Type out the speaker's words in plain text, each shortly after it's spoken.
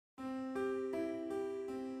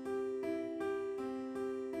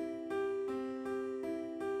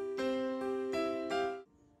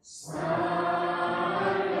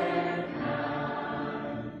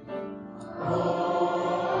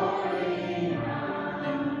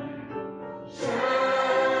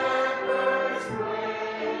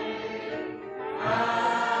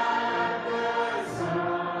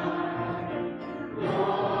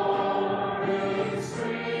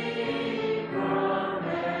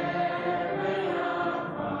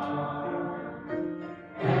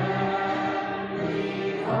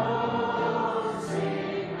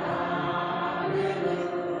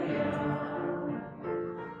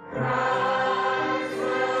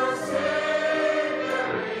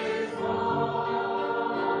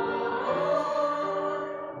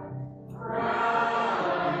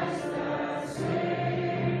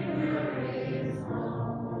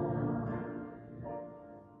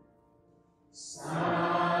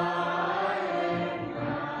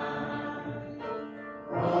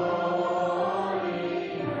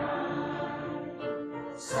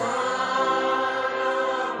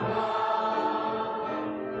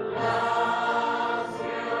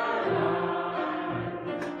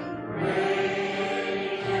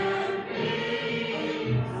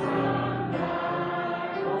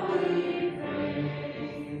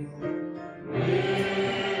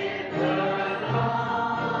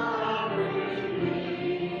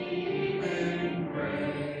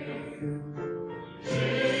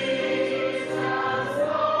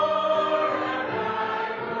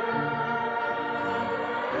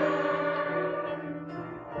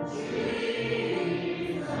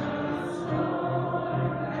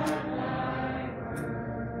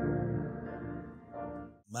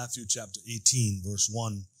Matthew chapter 18,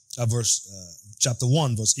 chapter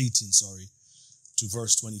 1, verse 18, to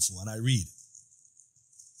verse 24. And I read.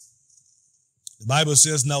 The Bible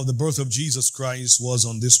says, now the birth of Jesus Christ was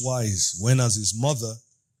on this wise, when as his mother,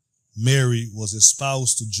 Mary, was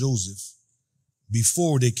espoused to Joseph.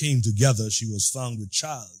 Before they came together, she was found with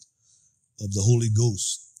child of the Holy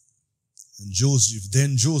Ghost. And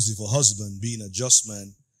Joseph, her husband, being a just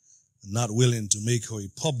man, and not willing to make her a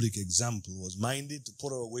public example, was minded to put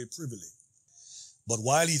her away privily. But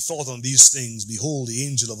while he thought on these things, behold, the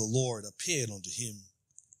angel of the Lord appeared unto him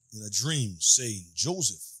in a dream, saying,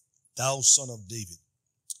 Joseph, thou son of David,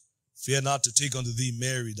 fear not to take unto thee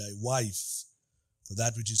Mary thy wife, for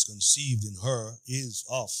that which is conceived in her is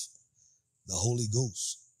of the Holy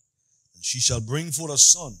Ghost. And she shall bring forth a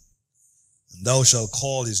son, and thou shalt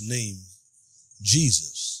call his name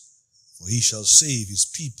Jesus, for he shall save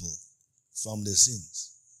his people from their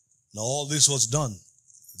sins. Now all this was done,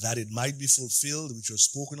 that it might be fulfilled, which was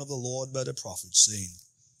spoken of the Lord by the prophet, saying,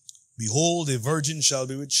 behold, a virgin shall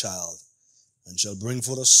be with child, and shall bring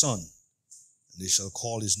forth a son, and they shall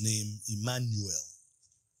call his name Emmanuel,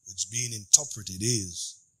 which being interpreted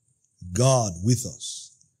is God with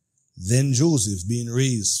us. Then Joseph, being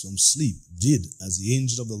raised from sleep, did as the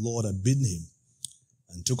angel of the Lord had bidden him,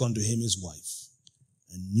 and took unto him his wife,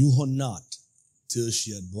 and knew her not till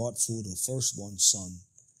she had brought forth her firstborn son,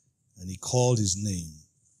 and he called his name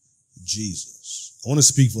Jesus. I want to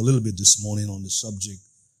speak for a little bit this morning on the subject,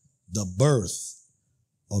 the birth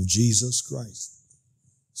of Jesus Christ.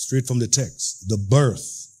 Straight from the text, the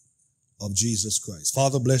birth of Jesus Christ.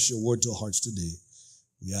 Father, bless your word to our hearts today.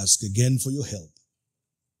 We ask again for your help.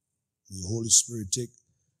 May your Holy Spirit take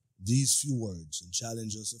these few words and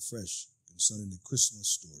challenge us afresh concerning the Christmas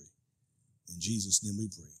story. In Jesus' name we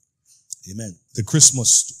pray. Amen. The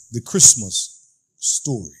Christmas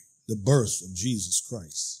story, the birth of Jesus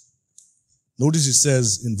Christ. Notice it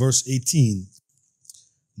says in verse 18,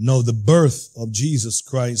 now the birth of Jesus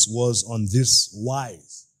Christ was on this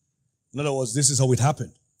wise. In other words, this is how it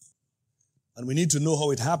happened. And we need to know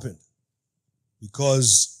how it happened,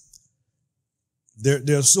 because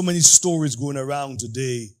there are so many stories going around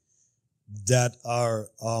today that are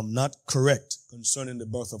not correct concerning the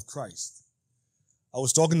birth of Christ. I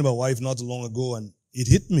was talking to my wife not too long ago, and it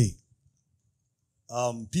hit me.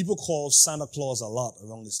 People call Santa Claus a lot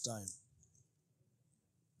around this time.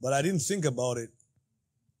 But I didn't think about it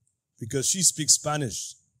because she speaks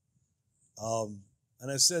Spanish. And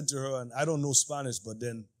I said to her, and I don't know Spanish, but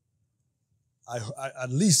then I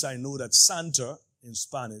at least I know that Santa in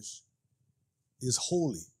Spanish is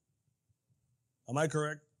holy. Am I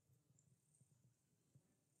correct?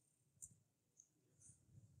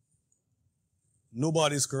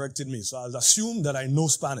 Nobody's corrected me, so I'll assume that I know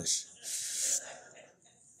Spanish.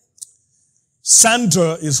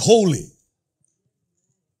 Santa is holy.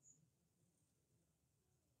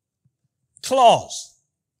 Claus.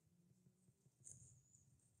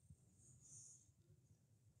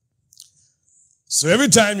 So every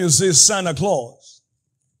time you say Santa Claus,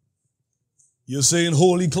 you're saying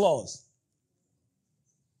Holy Claus.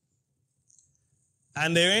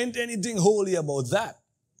 And there ain't anything holy about that.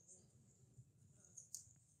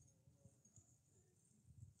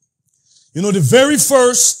 You know, the very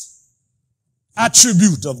first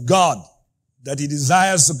attribute of God that he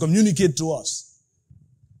desires to communicate to us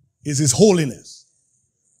is his holiness,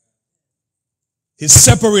 his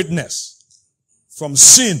separateness from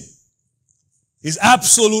sin, his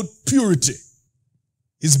absolute purity,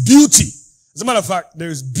 his beauty. As a matter of fact, there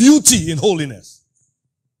is beauty in holiness.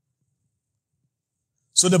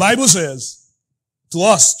 So the Bible says to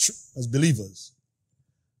us as believers,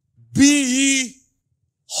 be ye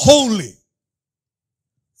holy.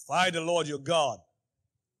 For I, the Lord your God,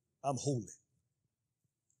 am holy.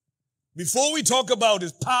 Before we talk about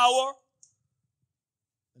his power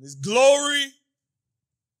and his glory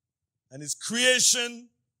and his creation,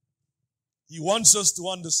 he wants us to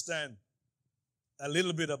understand a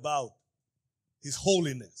little bit about his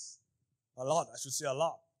holiness. A lot, I should say a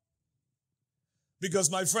lot.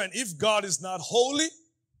 Because my friend, if God is not holy,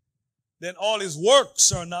 then all his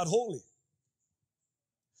works are not holy.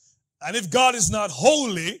 And if God is not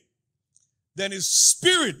holy, then his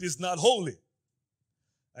spirit is not holy.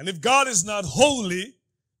 And if God is not holy,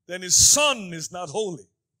 then his son is not holy.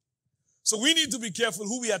 So we need to be careful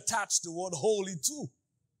who we attach the word holy to.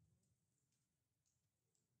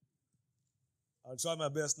 I'll try my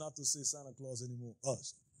best not to say Santa Claus anymore.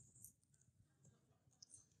 Us.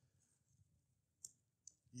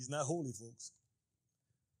 He's not holy, folks.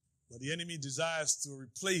 But the enemy desires to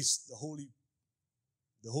replace the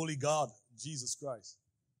holy God, Jesus Christ,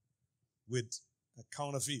 with A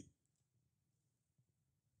counterfeit.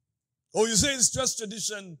 Oh, you say it's just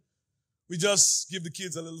tradition. We just give the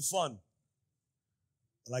kids a little fun.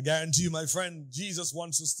 But I guarantee you, my friend, Jesus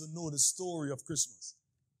wants us to know the story of Christmas.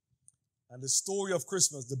 And the story of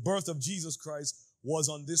Christmas, the birth of Jesus Christ, was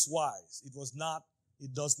on this wise. It was not,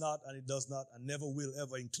 it does not, and it does not, and never will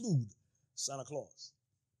ever include Santa Claus.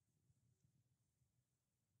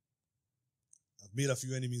 I've made a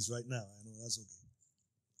few enemies right now. I know that's okay.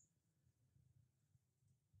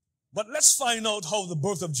 But let's find out how the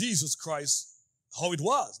birth of Jesus Christ, how it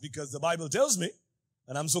was, because the Bible tells me,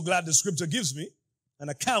 and I'm so glad the scripture gives me an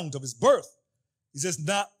account of his birth. It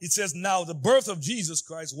says now the birth of Jesus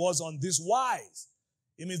Christ was on this wise.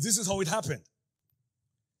 It means this is how it happened.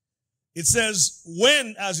 It says,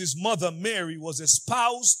 when as his mother Mary was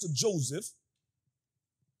espoused to Joseph,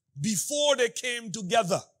 before they came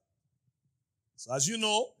together. So as you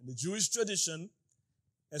know, in the Jewish tradition,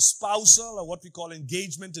 espousal, or what we call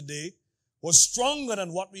engagement today, was stronger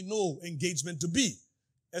than what we know engagement to be.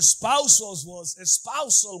 Espousal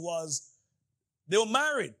was, they were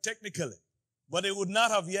married technically, but they would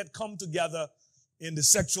not have yet come together in the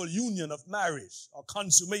sexual union of marriage or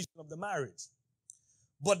consummation of the marriage.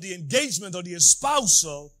 But the engagement or the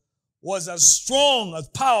espousal was as strong, as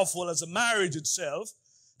powerful as the marriage itself.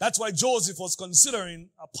 That's why Joseph was considering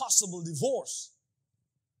a possible divorce.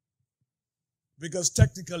 Because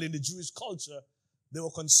technically in the Jewish culture, they were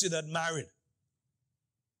considered married.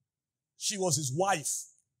 She was his wife.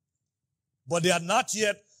 But they had not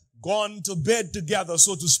yet gone to bed together,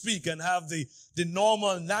 so to speak, and have the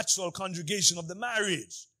normal, natural conjugation of the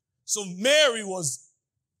marriage. So Mary was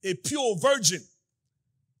a pure virgin.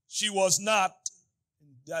 She was not, in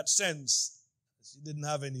that sense, she didn't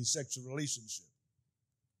have any sexual relationship.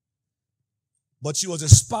 But she was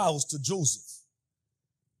espoused to Joseph.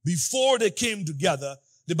 Before they came together,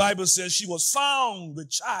 the Bible says she was found with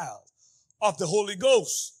child of the Holy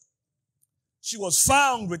Ghost. She was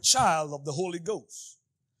found with child of the Holy Ghost.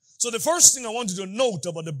 So the first thing I want you to note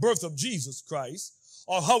about the birth of Jesus Christ,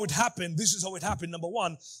 or how it happened, this is how it happened. Number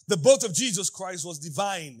one, the birth of Jesus Christ was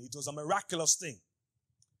divine. It was a miraculous thing.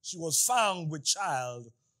 She was found with child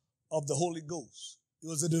of the Holy Ghost. It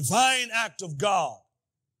was a divine act of God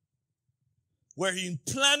where he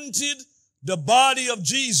implanted the body of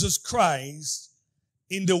Jesus Christ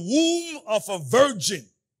in the womb of a virgin.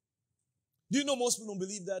 Do you know most people don't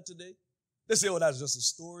believe that today? They say, oh, that's just a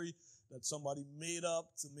story that somebody made up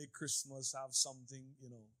to make Christmas have something,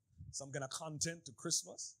 some kind of content to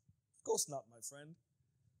Christmas. Of course not, my friend.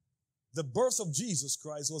 The birth of Jesus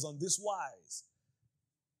Christ was on this wise.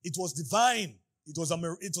 It was divine. It was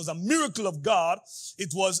a miracle of God.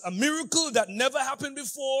 It was a miracle that never happened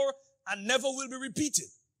before and never will be repeated.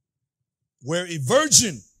 Where a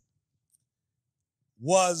virgin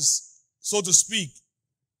was, so to speak,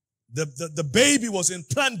 the baby was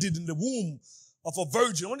implanted in the womb of a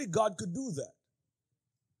virgin. Only God could do that.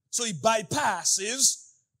 So he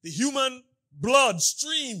bypasses the human blood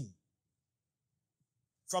stream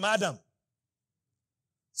from Adam,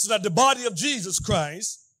 so that the body of Jesus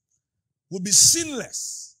Christ would be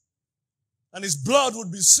sinless and his blood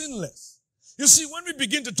would be sinless. You see, when we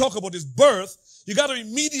begin to talk about his birth, you got to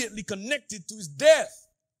immediately connect it to his death.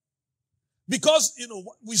 Because,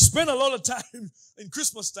 we spend a lot of time in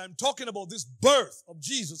Christmas time talking about this birth of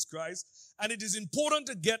Jesus Christ, and it is important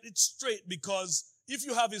to get it straight, because if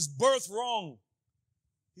you have his birth wrong,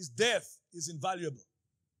 his death is invaluable.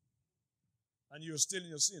 And you're still in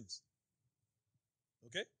your sins.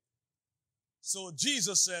 Okay? So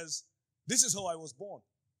Jesus says, this is how I was born.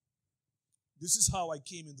 This is how I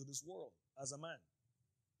came into this world as a man.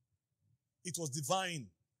 It was divine.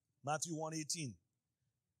 Matthew 1:18.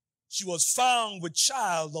 She was found with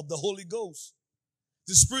child of the Holy Ghost.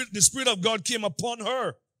 The Spirit of God came upon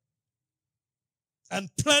her and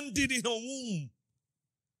planted in her womb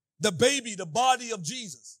the baby, the body of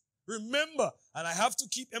Jesus. Remember, and I have to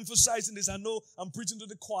keep emphasizing this. I know I'm preaching to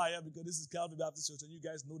the choir because this is Calvary Baptist Church and you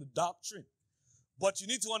guys know the doctrine. But you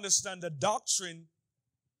need to understand that doctrine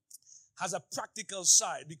has a practical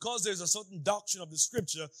side. Because there's a certain doctrine of the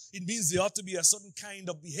scripture, it means there ought to be a certain kind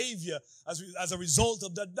of behavior as a result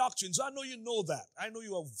of that doctrine. So I know you know that. I know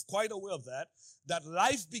you are quite aware of that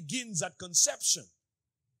life begins at conception.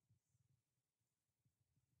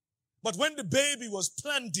 But when the baby was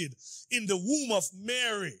planted in the womb of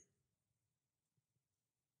Mary,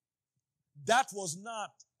 that was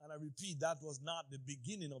not, and I repeat, that was not the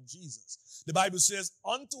beginning of Jesus. The Bible says,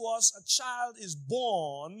 unto us a child is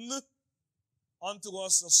born, unto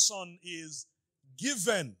us a son is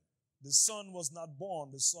given. The son was not born,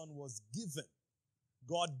 the son was given.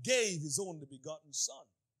 God gave his only begotten son.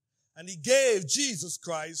 And he gave Jesus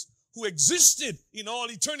Christ, who existed in all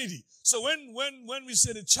eternity. So when we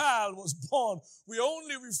say the child was born, we're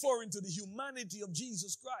only referring to the humanity of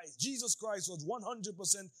Jesus Christ. Jesus Christ was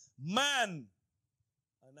 100% man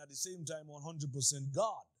and at the same time 100%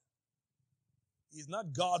 God. He's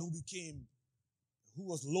not God who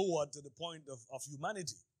was lowered to the point of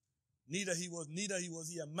humanity. Neither he was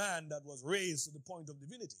he a man that was raised to the point of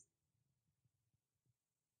divinity.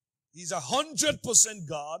 He's 100%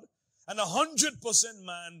 God and 100%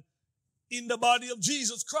 man in the body of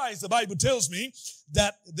Jesus Christ. The Bible tells me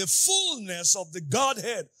that the fullness of the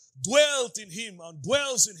Godhead dwelt in him and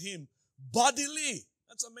dwells in him bodily.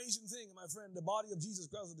 That's an amazing thing, my friend. The body of Jesus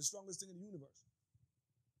Christ is the strongest thing in the universe.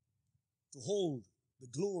 To hold the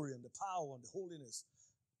glory and the power and the holiness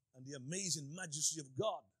and the amazing majesty of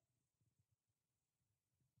God.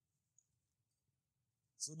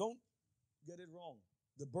 So don't get it wrong.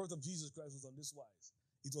 The birth of Jesus Christ was on this wise.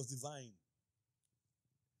 It was divine.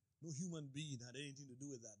 No human being had anything to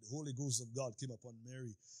do with that. The Holy Ghost of God came upon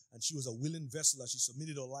Mary, and she was a willing vessel as she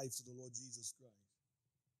submitted her life to the Lord Jesus Christ.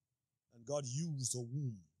 And God used her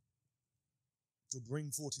womb to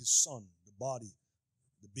bring forth his son, the body,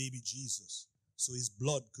 the baby Jesus, so his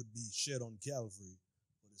blood could be shed on Calvary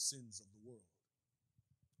for the sins of the world.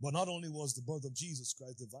 But not only was the birth of Jesus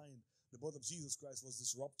Christ divine, the birth of Jesus Christ was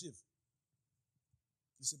disruptive.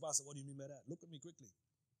 You say, Pastor, what do you mean by that? Look at me quickly.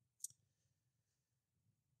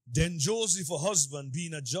 Then Joseph, her husband,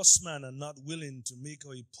 being a just man and not willing to make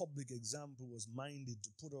her a public example, was minded to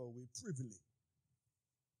put her away privily.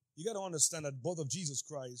 You got to understand that the birth of Jesus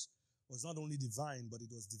Christ was not only divine, but it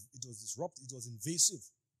was disruptive, it was invasive.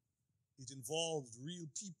 It involved real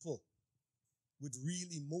people with real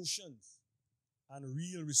emotions and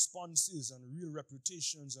real responses and real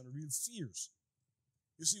reputations and real fears.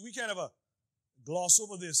 You see, we kind of gloss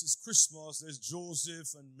over this. It's Christmas, there's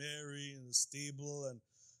Joseph and Mary in the stable,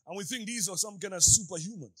 and we think these are some kind of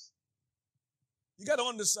superhumans. You got to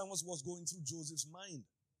understand what's going through Joseph's mind.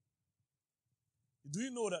 Do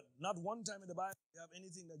you know that not one time in the Bible you have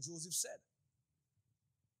anything that Joseph said?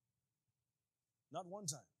 Not one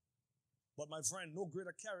time. But my friend, no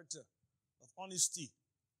greater character of honesty,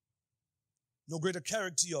 no greater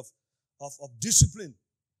character of discipline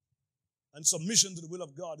and submission to the will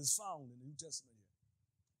of God is found in the New Testament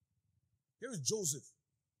here. Here is Joseph.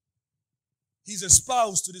 He's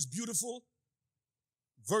espoused to this beautiful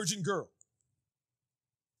virgin girl.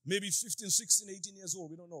 Maybe 15, 16, 18 years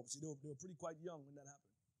old. We don't know. See, they were pretty quite young when that happened.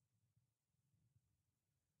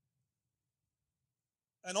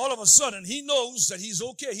 And all of a sudden, he knows that he's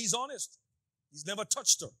okay. He's honest. He's never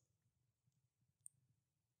touched her.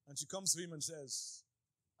 And she comes to him and says,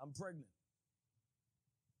 I'm pregnant.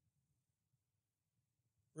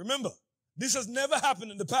 Remember, this has never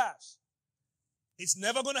happened in the past. It's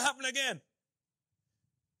never going to happen again.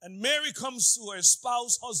 And Mary comes to her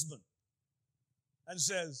espoused husband and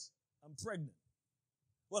says, I'm pregnant.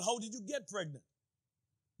 Well, how did you get pregnant?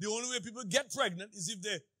 The only way people get pregnant is if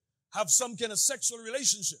they have some kind of sexual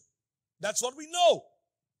relationship. That's what we know.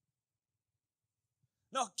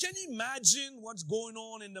 Now, can you imagine what's going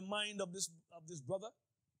on in the mind of this brother?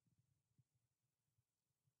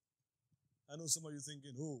 I know some of you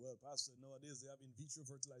thinking, oh, well, Pastor, nowadays they have in vitro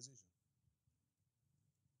fertilization.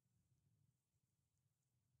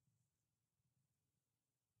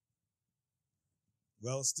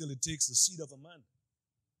 Well, still it takes the seed of a man.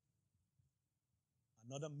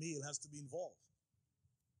 Another male has to be involved.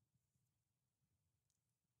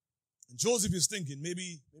 And Joseph is thinking,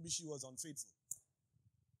 maybe she was unfaithful.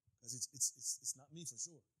 Because it's not me for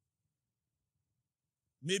sure.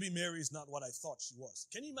 Maybe Mary is not what I thought she was.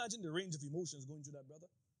 Can you imagine the range of emotions going through that brother?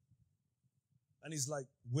 And he's like,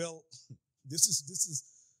 well, this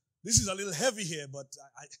is a little heavy here, but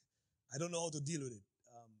I don't know how to deal with it.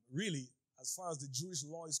 Really, as far as the Jewish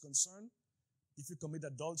law is concerned, if you commit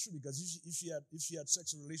adultery, because if she had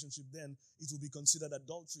sexual relationship, then it would be considered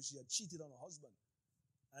adultery. She had cheated on her husband.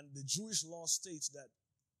 And the Jewish law states that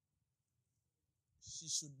she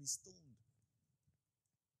should be stoned.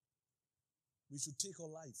 We should take her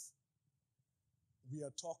life. We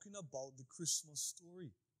are talking about the Christmas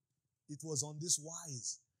story. It was on this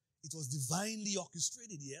wise. It was divinely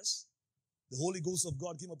orchestrated, yes. The Holy Ghost of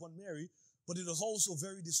God came upon Mary, but it was also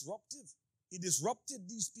very disruptive. It disrupted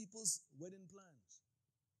these people's wedding plans.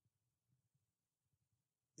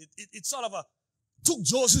 It sort of took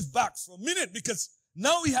Joseph back for a minute, because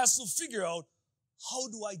now he has to figure out, how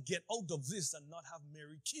do I get out of this and not have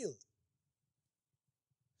Mary killed?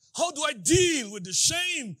 How do I deal with the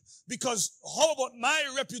shame? Because how about my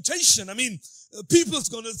reputation? I mean, people's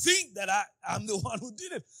going to think that I'm the one who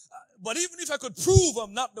did it. But even if I could prove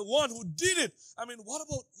I'm not the one who did it, I mean, what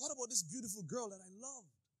about this beautiful girl that I love?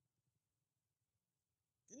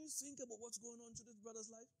 Can you think about what's going on to this brother's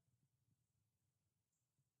life?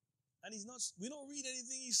 And we don't read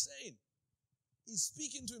anything he's saying. He's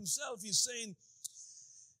speaking to himself. He's saying,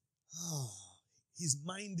 he's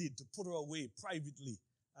minded to put her away privately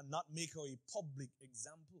and not make her a public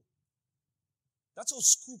example. That's how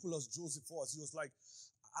scrupulous Joseph was. He was like,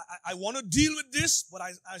 I want to deal with this, but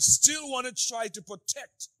I still want to try to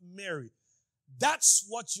protect Mary. That's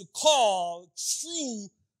what you call true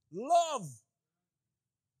love.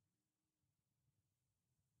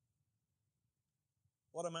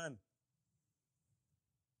 What a man.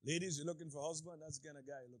 Ladies, you're looking for a husband? That's the kind of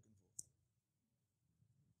guy you're looking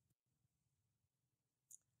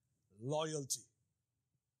for. Loyalty.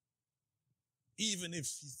 Even if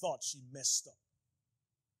he thought she messed up,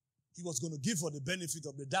 he was going to give her the benefit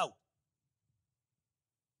of the doubt.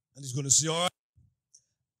 And he's going to say, all right,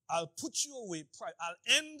 I'll put you away.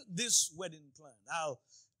 I'll end this wedding plan.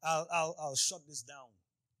 I'll shut this down.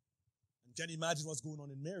 And can you imagine what's going on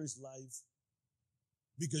in Mary's life?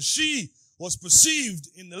 Because she was perceived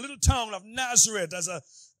in the little town of Nazareth as a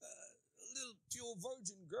little pure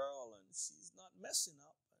virgin girl, and she's not messing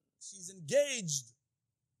up. And she's engaged.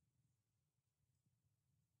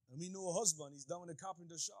 And we know her husband, he's down in the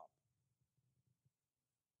carpenter shop.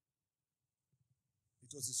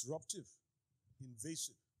 It was disruptive,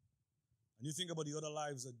 invasive. And you think about the other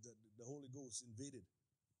lives that the Holy Ghost invaded.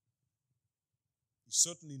 He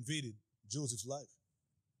certainly invaded Joseph's life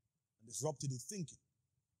and disrupted his thinking.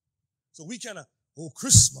 So we kind of,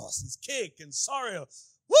 Christmas, it's cake and sorrow.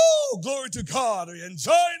 Woo, glory to God, we're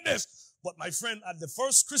enjoying this. But my friend, at the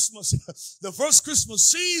first Christmas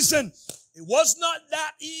season, it was not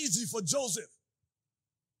that easy for Joseph.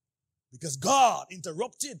 Because God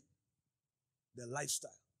interrupted their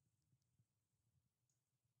lifestyle.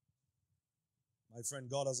 My friend,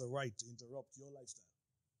 God has a right to interrupt your lifestyle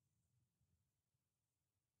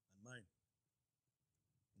and mine.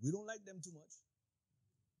 We don't like them too much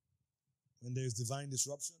when there's divine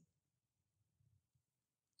disruption.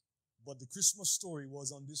 But the Christmas story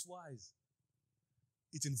was on this wise.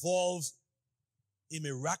 It involves a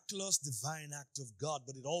miraculous divine act of God,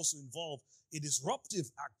 but it also involved a disruptive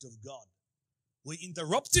act of God. We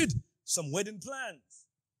interrupted some wedding plans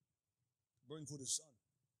to bring forth his son.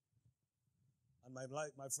 And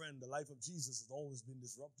my friend, the life of Jesus has always been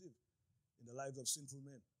disruptive in the lives of sinful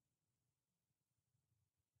men.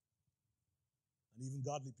 And even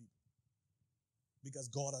godly people. Because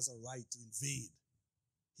God has a right to invade.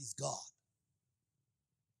 He's God.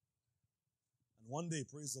 And one day,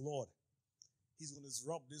 praise the Lord, he's going to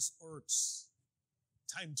disrupt this earth's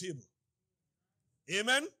timetable.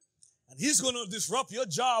 Amen? And he's going to disrupt your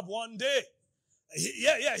job one day.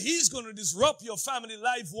 He's going to disrupt your family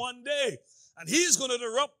life one day. And he's going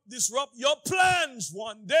to disrupt your plans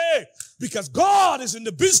one day. Because God is in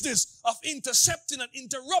the business of intercepting and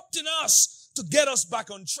interrupting us to get us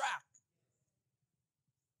back on track.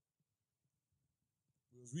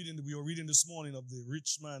 We were reading this morning of the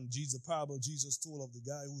rich man, Jesus, the parable Jesus told of the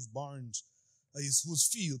guy whose barns, whose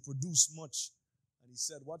field produced much. And he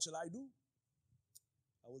said, what shall I do?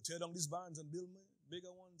 I will tear down these barns and build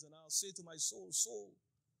bigger ones, and I'll say to my soul, soul,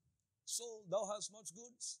 thou hast much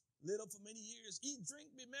goods laid up for many years. Eat, drink,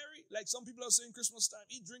 be merry. Like some people are saying Christmas time,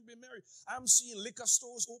 eat, drink, be merry. I'm seeing liquor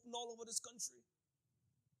stores open all over this country.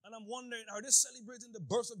 And I'm wondering, are they celebrating the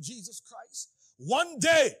birth of Jesus Christ? One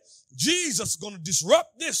day, Jesus is going to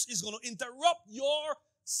disrupt this. He's going to interrupt your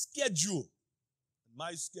schedule,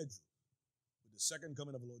 my schedule, with the second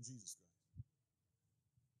coming of the Lord Jesus Christ.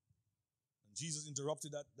 And Jesus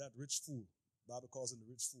interrupted that rich fool. The Bible calls him the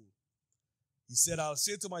rich fool. He said, I'll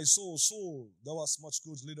say to my soul, soul, thou hast much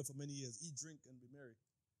goods laid up for many years. Eat, drink, and be merry.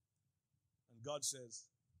 And God says,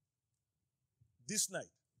 this night,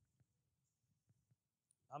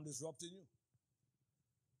 I'm disrupting you.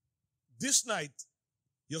 This night,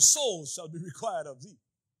 your soul shall be required of thee.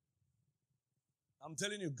 I'm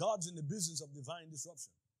telling you, God's in the business of divine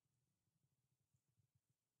disruption.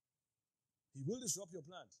 He will disrupt your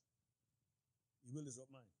plans. He will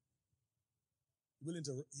disrupt mine.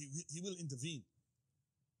 He will intervene.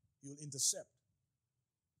 He will intercept.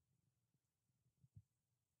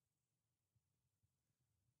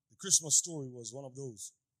 The Christmas story was one of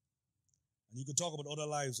those. And you could talk about other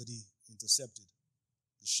lives that he intercepted.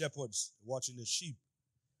 The shepherds watching their sheep,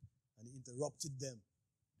 and he interrupted them.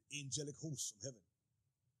 The angelic hosts from heaven.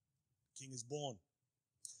 The king is born.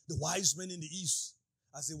 The wise men in the east,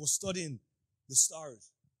 as they were studying the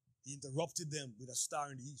stars, he interrupted them with a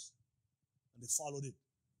star in the east. And they followed it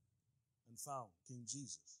and found King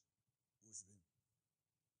Jesus. worship him.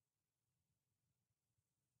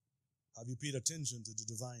 Have you paid attention to the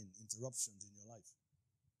divine interruptions in your life?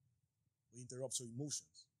 It interrupts your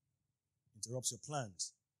emotions, interrupts your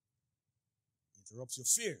plans, interrupts your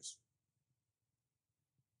fears.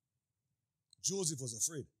 Joseph was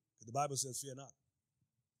afraid. The Bible says, fear not.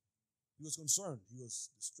 He was concerned. He was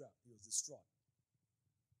distraught. He was distraught.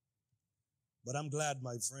 But I'm glad,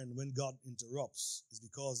 my friend, when God interrupts, it's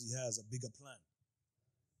because he has a bigger plan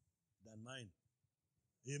than mine.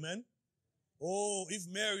 Amen? Oh, if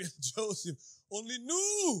Mary and Joseph only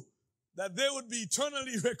knew that they would be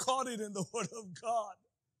eternally recorded in the Word of God.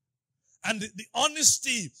 And the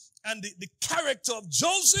honesty and the character of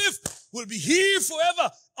Joseph will be here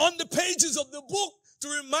forever on the pages of the book to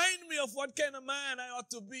remind me of what kind of man I ought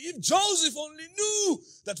to be. If Joseph only knew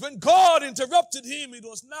that when God interrupted him, it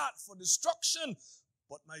was not for destruction,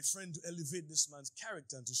 but, my friend, to elevate this man's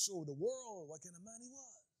character and to show the world what kind of man he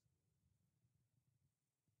was.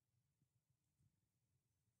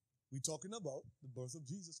 We're talking about the birth of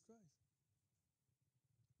Jesus Christ.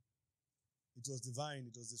 It was divine,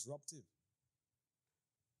 it was disruptive,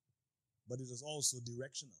 but it was also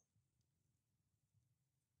directional.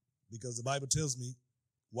 Because the Bible tells me,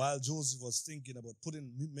 while Joseph was thinking about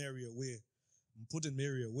putting Mary away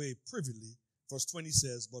privily, verse 20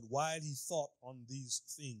 says, but while he thought on these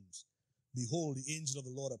things, behold, the angel of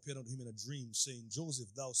the Lord appeared unto him in a dream, saying,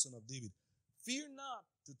 Joseph, thou son of David, fear not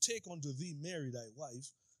to take unto thee Mary thy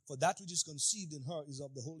wife, for that which is conceived in her is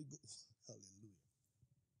of the Holy Ghost. Hallelujah.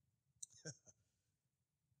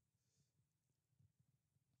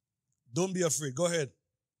 Don't be afraid. Go ahead.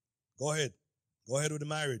 Go ahead. Go ahead with the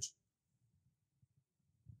marriage.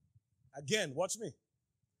 Again, watch me.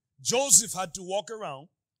 Joseph had to walk around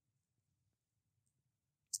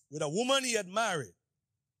with a woman he had married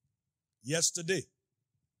yesterday.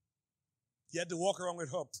 He had to walk around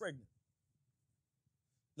with her pregnant.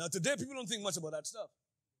 Now today people don't think much about that stuff.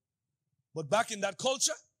 But back in that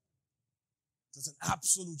culture, it was an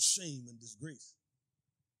absolute shame and disgrace.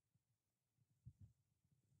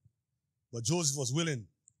 But Joseph was willing.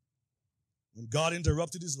 When God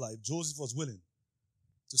interrupted his life, Joseph was willing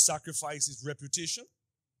to sacrifice his reputation,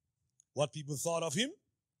 what people thought of him,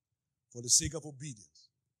 for the sake of obedience.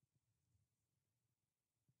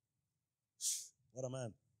 What a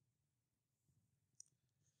man.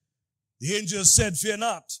 The angel said, fear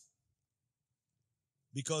not,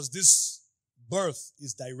 because this birth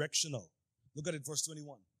is directional. Look at it, verse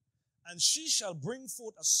 21. And she shall bring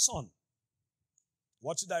forth a son.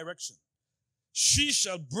 Watch the direction. She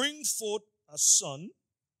shall bring forth a son,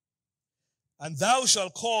 and thou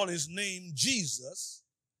shalt call his name Jesus,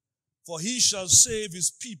 for he shall save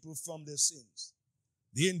his people from their sins.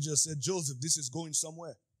 The angel said, Joseph, this is going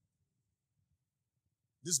somewhere.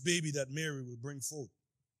 This baby that Mary will bring forth,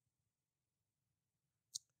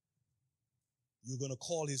 you're going to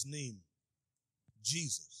call his name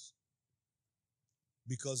Jesus,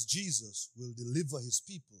 because Jesus will deliver his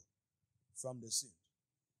people from their sins.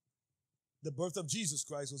 The birth of Jesus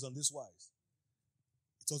Christ was on this wise.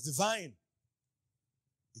 It was divine.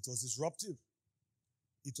 It was disruptive.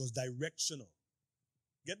 It was directional.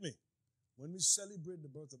 Get me? When we celebrate the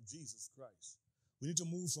birth of Jesus Christ, we need to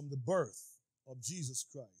move from the birth of Jesus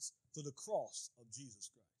Christ to the cross of Jesus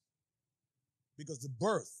Christ. Because the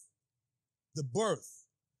birth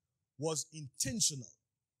was intentional.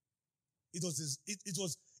 It was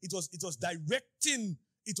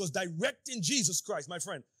directing Jesus Christ, my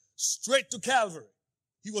friend, straight to Calvary.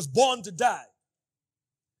 He was born to die.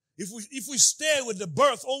 If we stay with the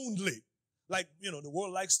birth only, like, the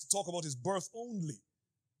world likes to talk about his birth only.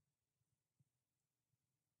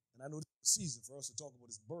 And I know it's a season for us to talk about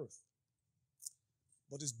his birth.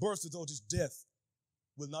 But his birth without his death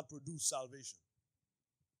will not produce salvation.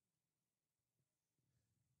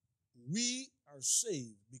 We are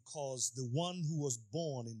saved because the one who was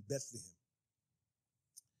born in Bethlehem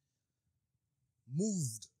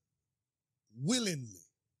moved willingly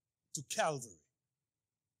to Calvary.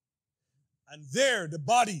 And there, the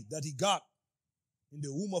body that he got in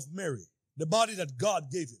the womb of Mary, the body that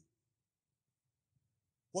God gave him,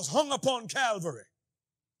 was hung upon Calvary.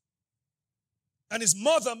 And his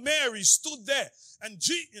mother Mary stood there. And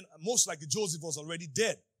most likely Joseph was already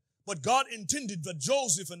dead. But God intended for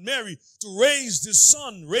Joseph and Mary to raise this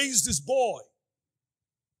son, raise this boy.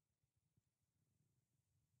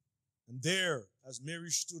 And there, as Mary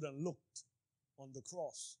stood and looked on the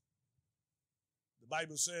cross, the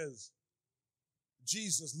Bible says,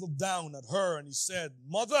 Jesus looked down at her and he said,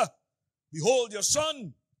 Mother, behold your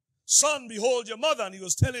son. Son, behold your mother. And he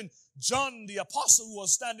was telling John the apostle who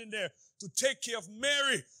was standing there to take care of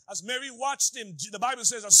Mary. As Mary watched him, the Bible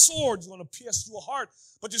says a sword is going to pierce through her heart.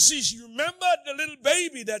 But you see, she remembered the little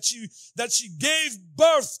baby that she gave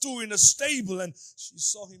birth to in a stable, and she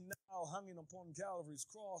saw him now hanging upon Calvary's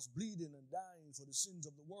cross, bleeding and dying for the sins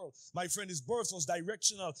of the world. My friend, his birth was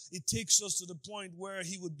directional. It takes us to the point where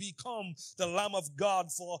he would become the Lamb of God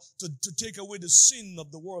to take away the sin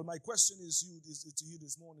of the world. My question is to you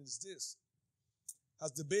this morning is this.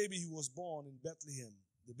 As the baby who was born in Bethlehem,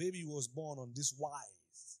 the baby who was born on this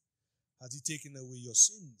wise, has he taken away your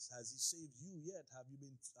sins? Has he saved you yet? Have you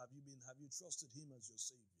trusted him as your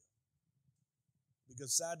Savior?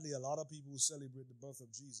 Because sadly, a lot of people who celebrate the birth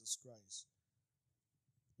of Jesus Christ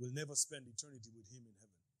will never spend eternity with him in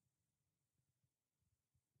heaven.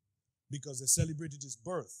 Because they celebrated his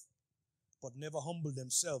birth, but never humbled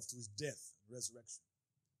themselves to his death and resurrection.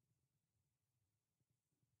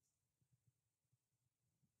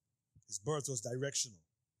 His birth was directional,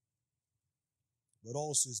 but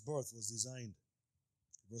also his birth was designed.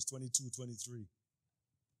 Verse 22, 23.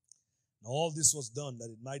 Now all this was done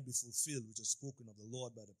that it might be fulfilled, which was spoken of the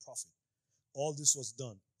Lord by the prophet. All this was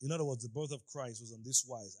done. In other words, the birth of Christ was on this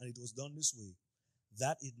wise, and it was done this way,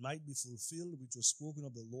 that it might be fulfilled, which was spoken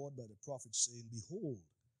of the Lord by the prophet, saying, Behold,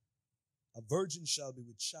 a virgin shall be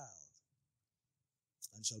with child,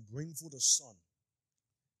 and shall bring forth a son,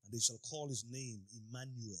 and they shall call his name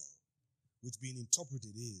Emmanuel, which being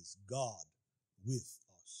interpreted is God with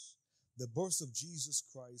us. The birth of Jesus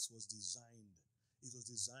Christ was designed. It was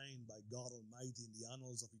designed by God Almighty in the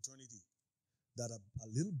annals of eternity, that a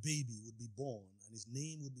little baby would be born and his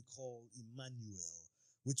name would be called Emmanuel,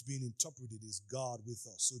 which being interpreted is God with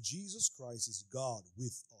us. So Jesus Christ is God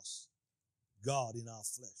with us, God in our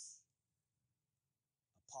flesh,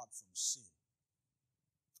 apart from sin.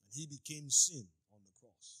 And he became sin on the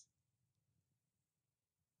cross.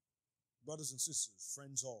 Brothers and sisters,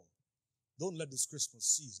 friends all, don't let this Christmas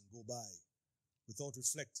season go by without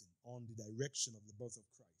reflecting on the direction of the birth of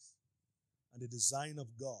Christ and the design of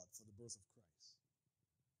God for the birth of Christ.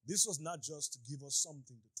 This was not just to give us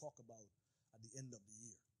something to talk about at the end of the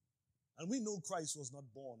year. And we know Christ was not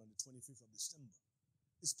born on the 25th of December.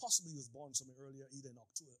 It's possible he was born somewhere earlier, either in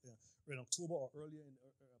October or earlier in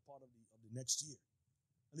part of the next year.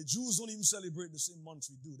 And the Jews don't even celebrate the same months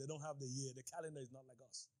we do. They don't have the year. The calendar is not like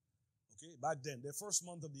us. Okay, back then, their first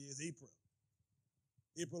month of the year is April.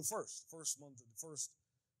 April 1st, first month, the first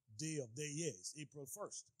day of their year is April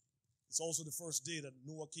 1st. It's also the first day that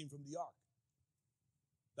Noah came from the ark.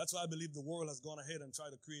 That's why I believe the world has gone ahead and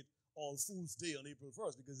tried to create All Fool's Day on April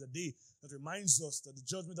 1st, because it's a day that reminds us that the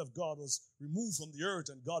judgment of God was removed from the earth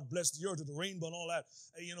and God blessed the earth with the rainbow and all that.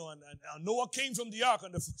 And Noah came from the ark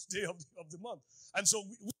on the first day of the month. And so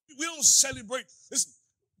we don't celebrate. Listen,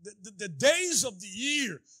 the days of the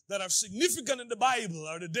year that are significant in the Bible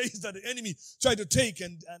are the days that the enemy tried to take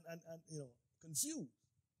and confuse.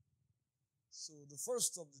 So the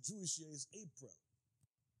first of the Jewish year is April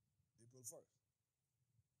 1st.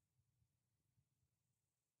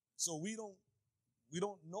 So we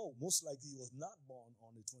don't know. Most likely he was not born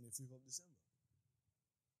on the 25th of December.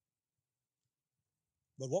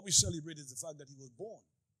 But what we celebrate is the fact that he was born.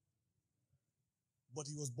 But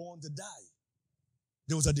he was born to die.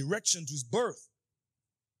 There was a direction to his birth.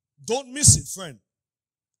 Don't miss it, friend.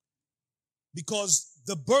 Because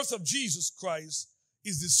the birth of Jesus Christ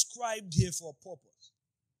is described here for a purpose.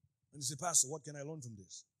 And you say, Pastor, what can I learn from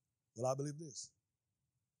this? Well, I believe this.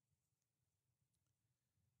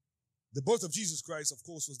 The birth of Jesus Christ, of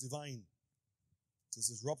course, was divine. It was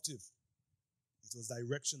disruptive. It was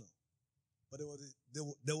directional. But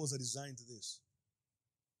there was a design to this.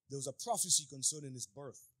 There was a prophecy concerning his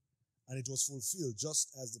birth. And it was fulfilled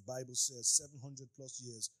just as the Bible says 700 plus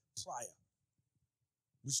years prior.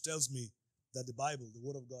 Which tells me that the Bible, the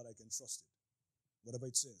Word of God, I can trust it. Whatever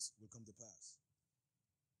it says will come to pass.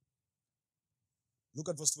 Look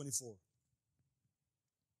at verse 24.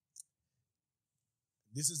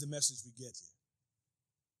 This is the message we get here.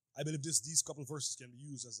 I believe these couple of verses can be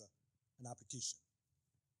used as an application.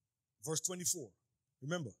 Verse 24.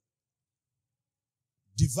 Remember.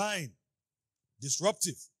 Divine,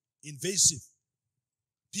 disruptive, invasive.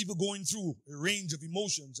 People going through a range of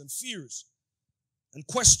emotions and fears and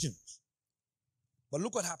questions. But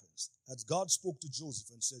look what happens. As God spoke to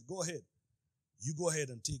Joseph and said, go ahead. You go ahead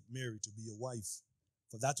and take Mary to be your wife.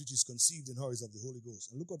 For that which is conceived in her is of the Holy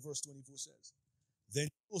Ghost. And look what verse 24 says. Then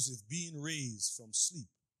Joseph, being raised from sleep,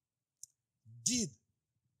 did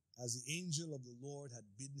as the angel of the Lord had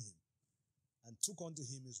bidden him, and took unto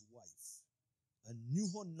him his wife, and knew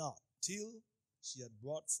her not till she had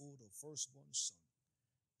brought forth her firstborn son,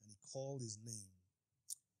 and he called his name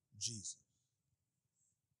Jesus.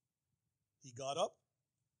 He got up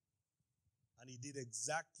and he did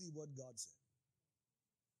exactly what God said.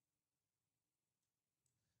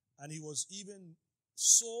 And he was even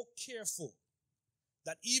so careful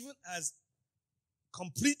that even as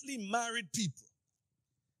completely married people,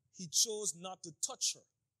 he chose not to touch her,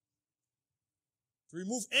 to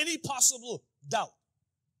remove any possible doubt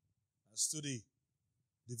as to the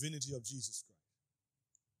divinity of Jesus Christ.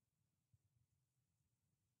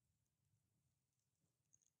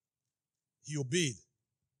 He obeyed.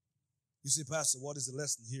 You say, Pastor, what is the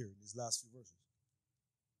lesson here in these last few verses?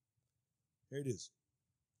 Here it is.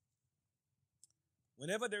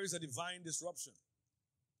 Whenever there is a divine disruption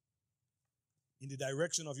in the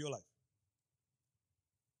direction of your life,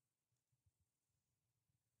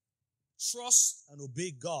 trust and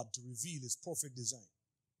obey God to reveal his perfect design.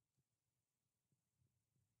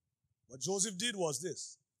 What Joseph did was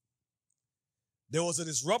this. There was a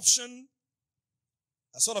disruption,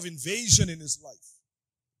 a sort of invasion in his life,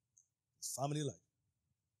 his family life.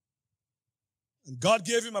 And God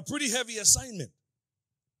gave him a pretty heavy assignment.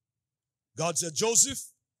 God said, Joseph,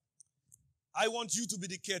 I want you to be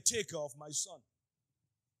the caretaker of my son,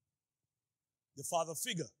 the father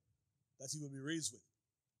figure that he will be raised with.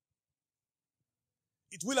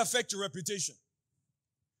 It will affect your reputation.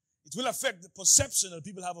 It will affect the perception that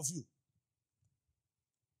people have of you.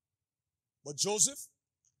 But Joseph,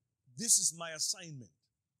 this is my assignment.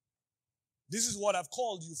 This is what I've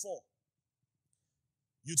called you for.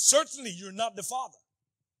 You're not the father,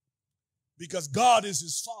 because God is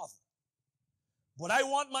his father. But I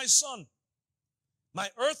want my son, my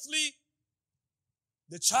earthly,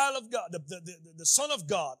 the child of God, the son of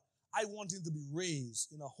God, I want him to be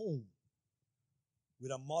raised in a home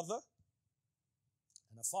with a mother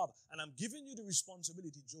and a father. And I'm giving you the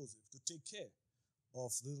responsibility, Joseph, to take care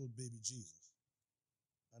of little baby Jesus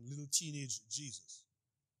and little teenage Jesus.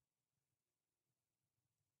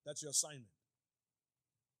 That's your assignment.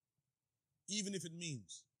 Even if it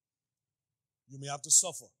means you may have to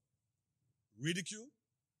suffer ridicule,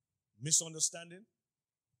 misunderstanding,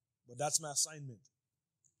 but that's my assignment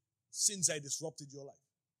since I disrupted your life.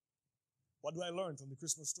 What do I learn from the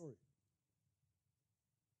Christmas story?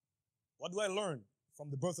 What do I learn from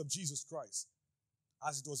the birth of Jesus Christ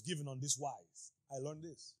as it was given on this wise? I learned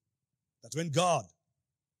this, that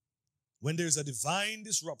when there is a divine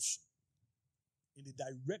disruption in the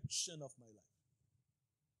direction of my life,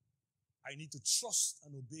 I need to trust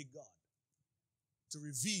and obey God to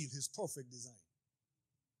reveal his perfect design.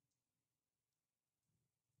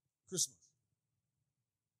 Christmas.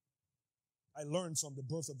 I learned from the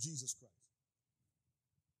birth of Jesus Christ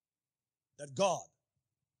that God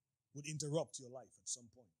would interrupt your life at some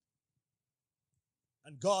point.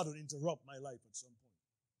 And God would interrupt my life at some point.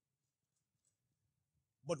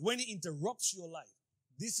 But when he interrupts your life,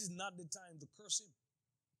 this is not the time to curse him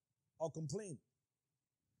or complain,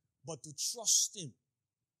 but to trust him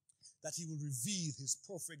that he will reveal his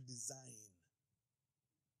perfect design.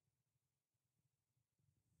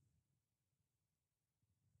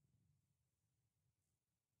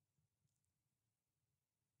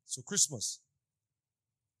 So Christmas,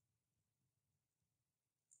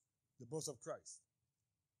 the birth of Christ.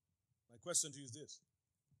 My question to you is this.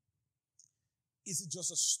 Is it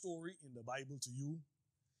just a story in the Bible to you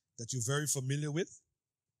that you're very familiar with?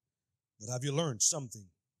 But have you learned something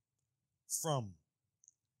from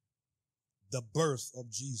the birth of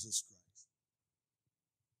Jesus Christ?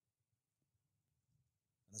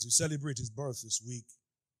 And as we celebrate his birth this week,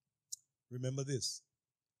 remember this.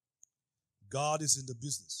 God is in the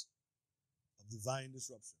business of divine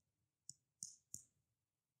disruption.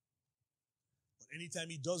 But anytime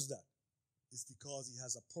he does that, it's because he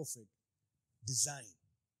has a perfect design.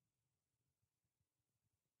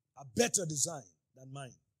 A better design than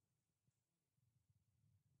mine.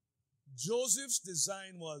 Joseph's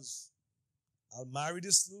design was, I'll marry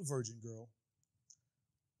this little virgin girl.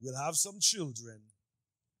 We'll have some children.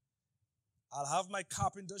 I'll have my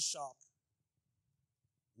carpenter shop.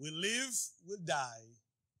 We'll live, we'll die,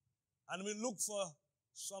 and we'll look for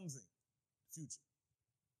something, future.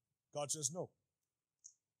 God says, no.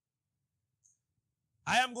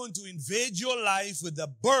 I am going to invade your life with the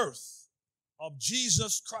birth of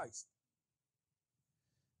Jesus Christ.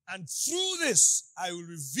 And through this, I will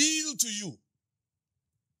reveal to you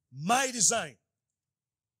my design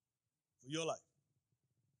for your life.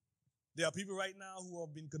 There are people right now who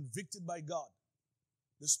have been convicted by God.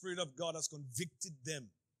 The Spirit of God has convicted them.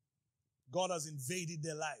 God has invaded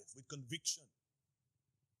their life with conviction.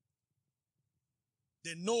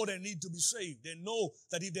 They know they need to be saved. They know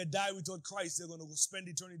that if they die without Christ, they're going to spend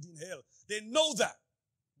eternity in hell. They know that.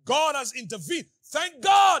 God has intervened. Thank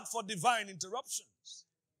God for divine interruptions.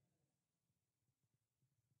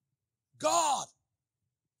 God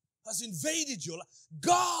has invaded your life.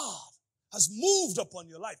 God has moved upon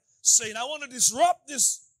your life, saying, I want to disrupt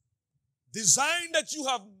this design that you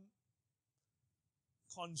have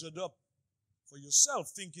conjured up for yourself,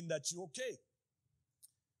 thinking that you're okay.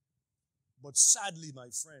 But sadly, my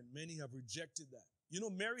friend, many have rejected that. You know,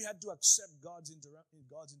 Mary had to accept God's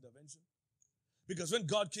intervention. Because when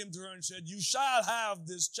God came to her and said, you shall have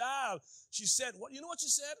this child, she said, what? You know what she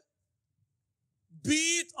said?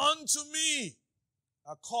 Be it unto me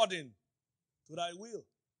according to thy will.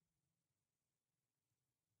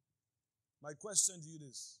 My question to you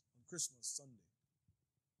is, on Christmas Sunday,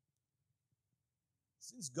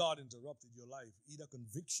 since God interrupted your life, either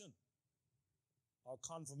conviction or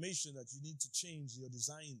confirmation that you need to change your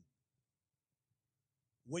design,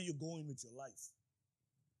 where you're going with your life,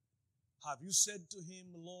 have you said to him,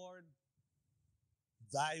 Lord,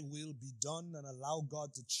 thy will be done, and allow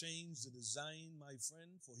God to change the design, my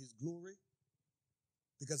friend, for his glory?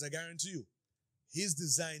 Because I guarantee you, his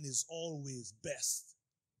design is always best.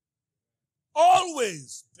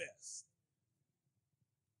 Always best.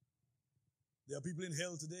 There are people in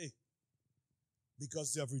hell today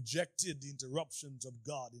because they have rejected the interruptions of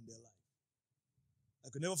God in their life. I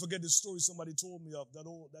could never forget the story somebody told me of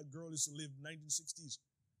that girl used to live in the 1960s.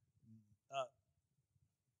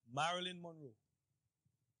 Marilyn Monroe.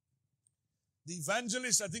 The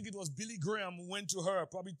evangelist, I think it was Billy Graham, who went to her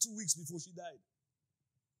probably 2 weeks before she died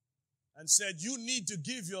and said, you need to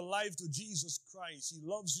give your life to Jesus Christ. He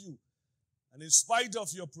loves you. And in spite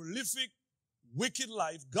of your prolific, wicked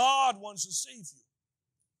life, God wants to save you.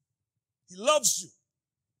 He loves you.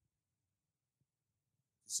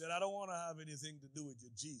 He said, I don't want to have anything to do with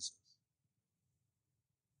your Jesus.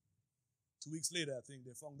 2 weeks later, I think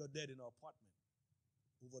they found her dead in her apartment,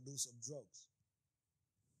 overdose of drugs.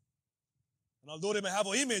 And although they may have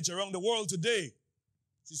an image around the world today,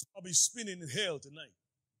 she's probably spinning in hell tonight.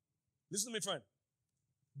 Listen to me, friend.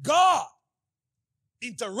 God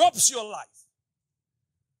interrupts your life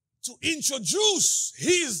to introduce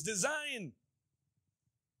his design.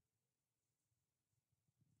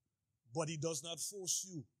 But he does not force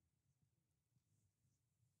you.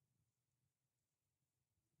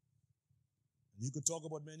 And you could talk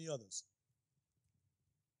about many others.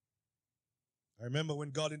 I remember when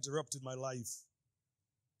God interrupted my life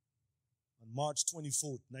on March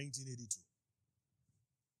 24th, 1982.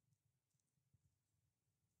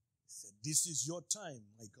 He said, this is your time,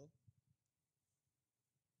 Michael.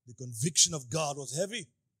 The conviction of God was heavy.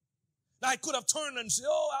 Now I could have turned and said,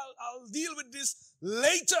 I'll deal with this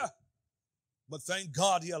later. But thank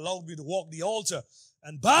God he allowed me to walk the altar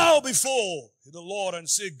and bow before the Lord and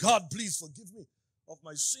say, God, please forgive me of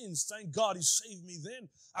my sins. Thank God he saved me then.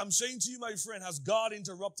 I'm saying to you, my friend, has God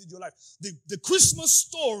interrupted your life? The Christmas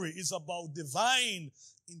story is about divine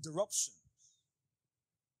interruption.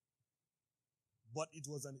 But it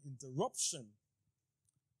was an interruption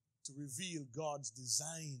to reveal God's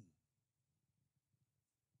design.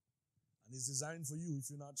 And his design for you, if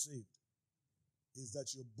you're not saved, is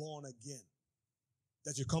that you're born again.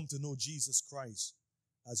 That you come to know Jesus Christ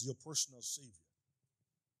as your personal Savior.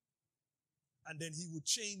 And then he will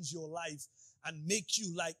change your life and make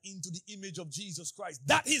you like into the image of Jesus Christ.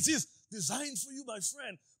 That is his design for you, my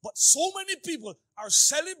friend. But so many people are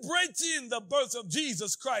celebrating the birth of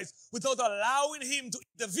Jesus Christ without allowing him to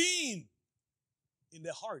intervene in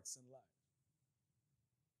their hearts and lives.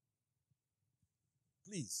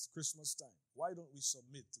 Please, Christmas time, why don't we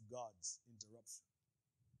submit to God's interruption?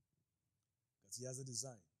 Because he has a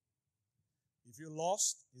design. If you're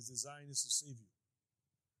lost, his design is to save you.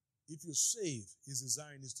 If you're saved, his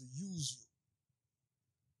design is to use you.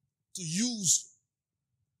 To use you.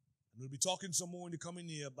 And we'll be talking some more in the coming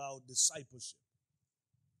year about discipleship.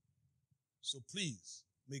 So please,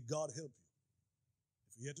 may God help you,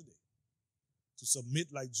 if you're here today, to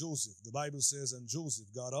submit like Joseph. The Bible says, and Joseph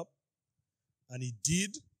got up and he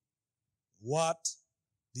did what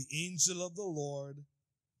the angel of the Lord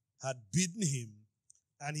had bidden him,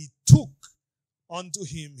 and he took unto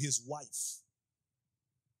him his wife.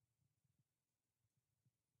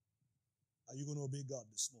 Are you going to obey God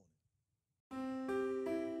this morning?